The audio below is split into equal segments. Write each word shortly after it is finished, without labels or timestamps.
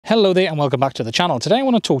Hello there and welcome back to the channel. Today I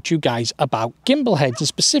want to talk to you guys about gimbal heads and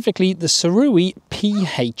specifically the Sirui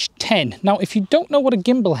PH-10. Now if you don't know what a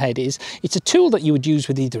gimbal head is, it's a tool that you would use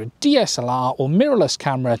with either a DSLR or mirrorless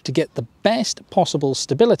camera to get the best possible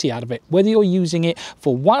stability out of it. Whether you're using it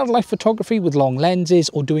for wildlife photography with long lenses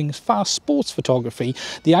or doing fast sports photography,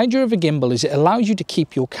 the idea of a gimbal is it allows you to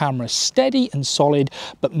keep your camera steady and solid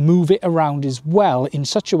but move it around as well in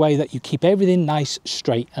such a way that you keep everything nice,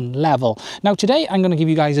 straight and level. Now today I'm going to give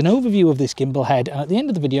you guys an overview of this gimbal head, and at the end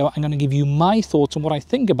of the video I'm going to give you my thoughts on what I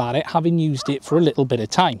think about it, having used it for a little bit of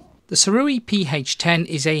time. The Sirui PH-10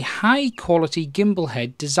 is a high quality gimbal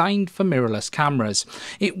head designed for mirrorless cameras.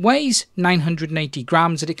 It weighs 980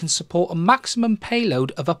 grams and it can support a maximum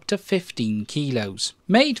payload of up to 15 kilos.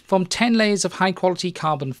 Made from 10 layers of high quality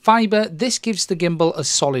carbon fibre, this gives the gimbal a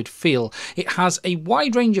solid feel. It has a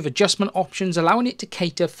wide range of adjustment options, allowing it to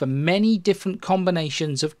cater for many different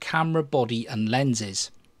combinations of camera body and lenses.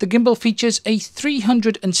 The gimbal features a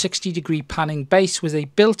 360-degree panning base with a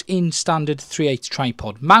built-in standard 3/8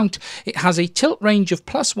 tripod mount. It has a tilt range of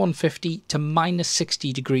plus 150 to minus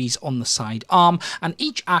 60 degrees on the side arm, and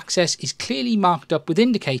each axis is clearly marked up with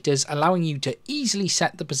indicators, allowing you to easily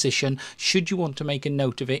set the position should you want to make a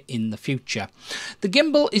note of it in the future. The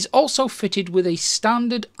gimbal is also fitted with a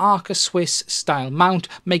standard Arca Swiss style mount,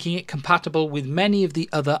 making it compatible with many of the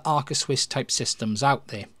other Arca Swiss type systems out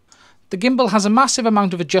there. The gimbal has a massive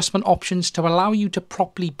amount of adjustment options to allow you to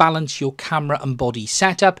properly balance your camera and body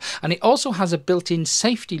setup, and it also has a built-in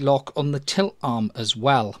safety lock on the tilt arm as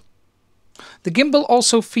well. The gimbal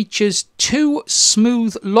also features two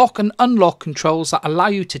smooth lock and unlock controls that allow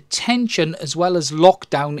you to tension as well as lock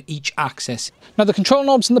down each axis. Now the control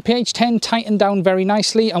knobs in the PH-10 tighten down very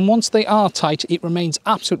nicely, and once they are tight it remains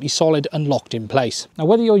absolutely solid and locked in place. Now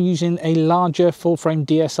whether you're using a larger full frame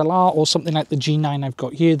DSLR or something like the G9 I've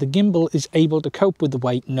got here, the gimbal is able to cope with the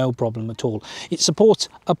weight no problem at all. It supports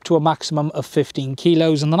up to a maximum of 15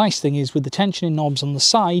 kilos, and the nice thing is with the tensioning knobs on the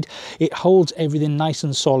side, it holds everything nice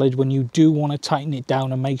and solid when you do want to tighten it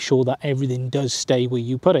down and make sure that everything does stay where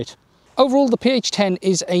you put it. Overall, the PH-10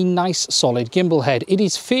 is a nice solid gimbal head. It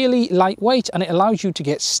is fairly lightweight and it allows you to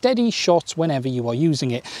get steady shots whenever you are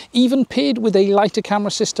using it. Even paired with a lighter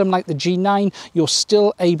camera system like the G9, you're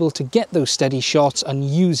still able to get those steady shots and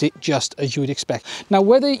use it just as you would expect. Now,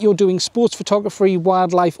 whether you're doing sports photography,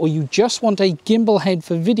 wildlife, or you just want a gimbal head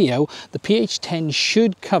for video, the PH-10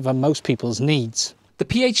 should cover most people's needs. The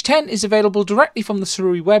PH-10 is available directly from the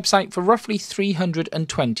Sirui website for roughly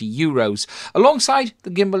 €320. Alongside the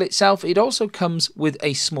gimbal itself, it also comes with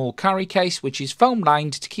a small carry case which is foam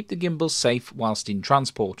lined to keep the gimbal safe whilst in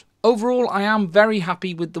transport. Overall, I am very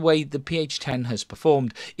happy with the way the PH-10 has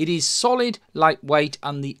performed. It is solid, lightweight,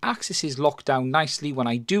 and the axis is locked down nicely when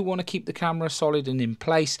I do want to keep the camera solid and in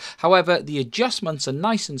place. However, the adjustments are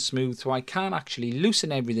nice and smooth, so I can actually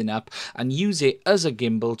loosen everything up and use it as a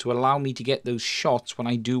gimbal to allow me to get those shots when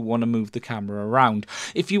I do want to move the camera around.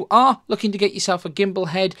 If you are looking to get yourself a gimbal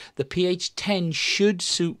head, the PH-10 should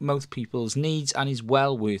suit most people's needs and is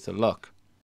well worth a look.